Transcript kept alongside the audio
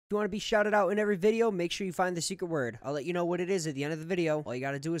you want to be shouted out in every video, make sure you find the secret word. I'll let you know what it is at the end of the video. All you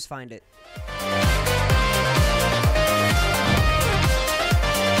gotta do is find it.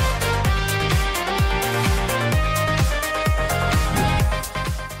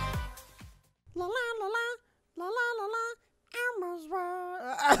 La la la la, la la la la, Elmo's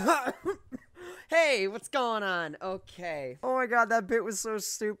World. Hey, what's going on? Okay. Oh my god, that bit was so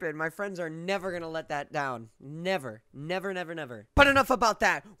stupid. My friends are never gonna let that down. Never. Never, never, never. But enough about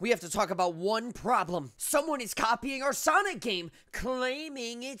that. We have to talk about one problem. Someone is copying our Sonic game,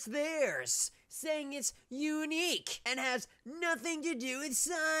 claiming it's theirs, saying it's unique and has nothing to do with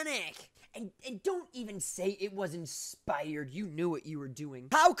Sonic. And don't even say it was inspired. You knew what you were doing.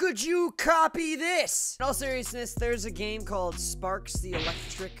 How could you copy this? In all seriousness, there's a game called Sparks the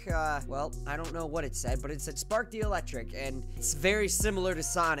Electric, well, I don't know what it said, but it said Spark the Electric, and it's very similar to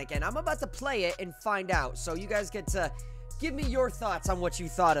Sonic, and I'm about to play it and find out. So you guys get to give me your thoughts on what you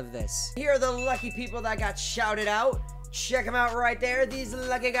thought of this. Here are the lucky people that got shouted out. Check them out right there, these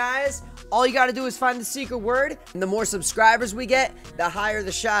lucky guys. All you gotta do is find the secret word, and the more subscribers we get, the higher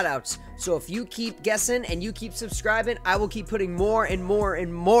the shoutouts. So if you keep guessing and you keep subscribing, I will keep putting more and more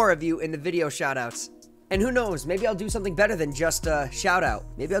and more of you in the video shoutouts. And who knows, maybe I'll do something better than just a shoutout.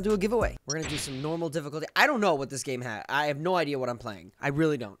 Maybe I'll do a giveaway. We're gonna do some normal difficulty. I don't know what this game has. I have no idea what I'm playing. I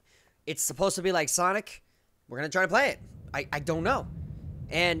really don't. It's supposed to be like Sonic. We're gonna try to play it. I don't know.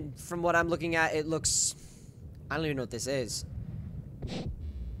 And from what I'm looking at, it looks... I don't even know what this is.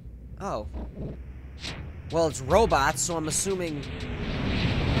 Oh. Well, it's robots, so I'm assuming...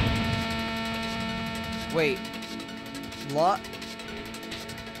 Wait. What?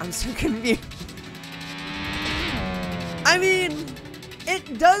 I'm so confused. I mean,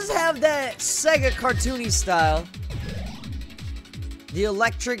 it does have that Sega cartoony style. The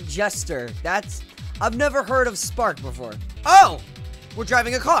Electric Jester. That's... I've never heard of Spark before. Oh! We're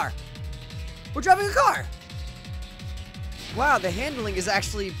driving a car. We're driving a car. Wow, the handling is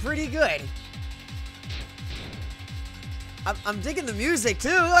actually pretty good. I'm digging the music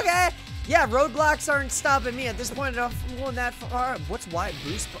too, okay? Yeah, roadblocks aren't stopping me at this point. I'm going that far. What's wide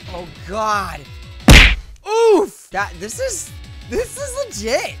boost? Oh god. Oof! This is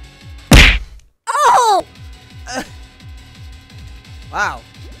legit. Oh! Wow.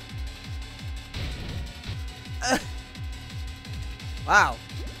 Wow.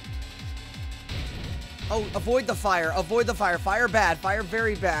 Oh, avoid the fire. Avoid the fire. Fire bad. Fire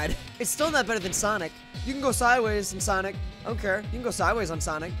very bad. It's still not better than Sonic. You can go sideways in Sonic. I don't care. You can go sideways on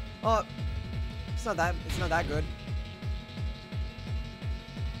Sonic. Oh, it's not that good.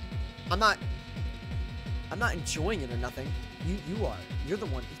 I'm not enjoying it or nothing. You are. You're the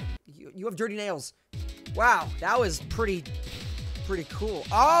one. You have dirty nails. Wow, that was pretty cool.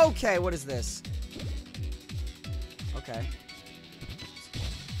 Okay, what is this? Okay.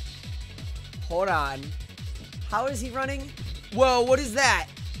 Hold on. How is he running? Whoa, what is that?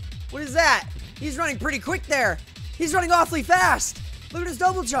 What is that? He's running pretty quick there. He's running awfully fast. Look at his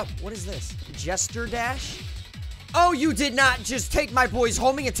double jump. What is this? Jester dash? Oh, you did not just take my boy's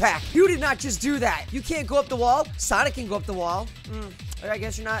homing attack. You did not just do that. You can't go up the wall. Sonic can go up the wall. I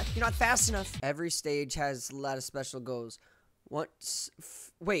guess you're not fast enough. Every stage has a lot of special goals.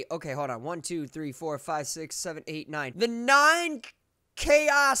 Wait, okay, hold on. 1, 2, 3, 4, 5, 6, 7, 8, 9. The 9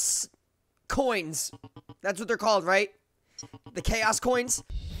 chaos coins. That's what they're called, right? The chaos coins.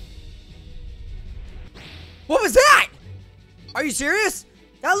 What was that? Are you serious?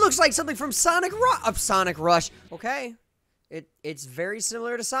 That looks like something from Sonic Rush. Okay. It's very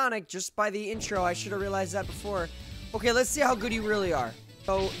similar to Sonic just by the intro. I should have realized that before. Okay, let's see how good you really are.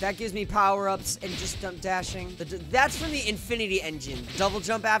 So that gives me power-ups and just dashing. That's from the Infinity Engine. Double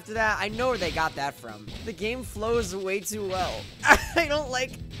jump after that. I know where they got that from. The game flows way too well. I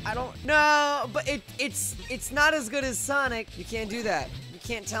don't know, but it's not as good as Sonic. You can't do that. You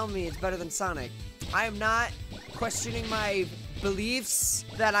can't tell me it's better than Sonic. I am not questioning my beliefs,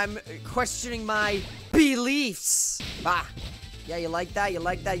 that I'm questioning my beliefs. Ah, yeah, you like that? You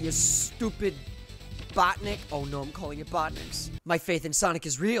like that, you stupid Botnik? Oh no, I'm calling it Botniks. My faith in Sonic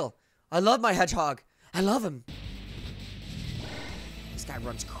is real. I love my hedgehog. I love him. This guy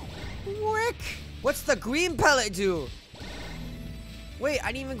runs quick. What's the green pellet do? Wait,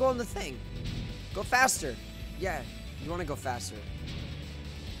 I didn't even go on the thing. Go faster. Yeah, you want to go faster.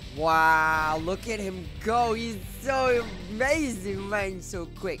 Wow, look at him go. He's so amazing, man, so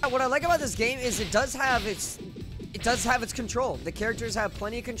quick. What I like about this game is it does have its control. The characters have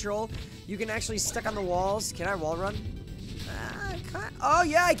plenty of control. You can actually stick on the walls. Can I wall run? Oh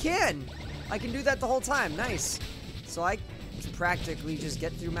yeah, I can. I can do that the whole time. Nice. So I can practically just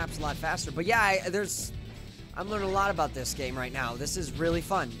get through maps a lot faster. But yeah, there's I'm learning a lot about this game right now. This is really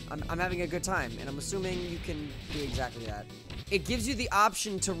fun. I'm having a good time, and I'm assuming you can do exactly that. It gives you the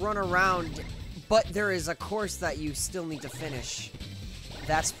option to run around, but there is a course that you still need to finish.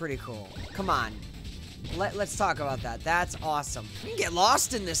 That's pretty cool. Come on. Let's talk about that. That's awesome. You can get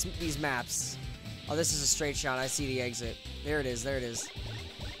lost in these maps. Oh, this is a straight shot. I see the exit. There it is. There it is.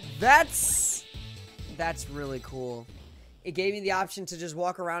 That's really cool. It gave me the option to just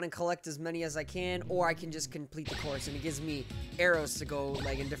walk around and collect as many as I can, or I can just complete the course, and it gives me arrows to go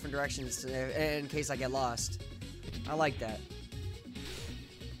like in different directions in case I get lost. I like that.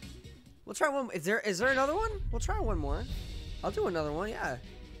 We'll try one. Is there another one? We'll try one more. I'll do another one, yeah.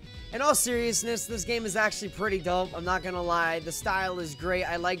 In all seriousness, this game is actually pretty dope. I'm not gonna lie. The style is great.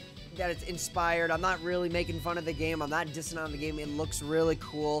 I like that it's inspired. I'm not really making fun of the game. I'm not dissing on the game. It looks really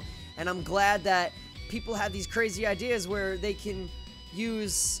cool. And I'm glad that people have these crazy ideas where they can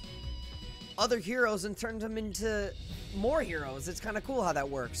use other heroes and turn them into more heroes. It's kind of cool how that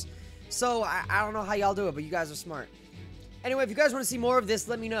works. So, I don't know how y'all do it, but you guys are smart. Anyway, if you guys want to see more of this,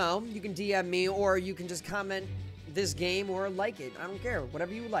 let me know. You can DM me, or you can just comment this game or like it. I don't care.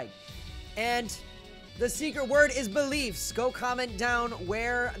 Whatever you like. And the secret word is beliefs. Go comment down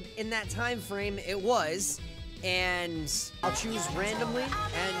where in that time frame it was, and I'll choose randomly,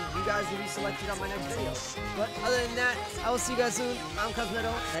 and you guys will be selected on my next video. But other than that, I will see you guys soon. I'm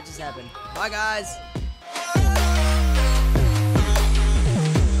Cosmitto. That just happened. Bye, guys.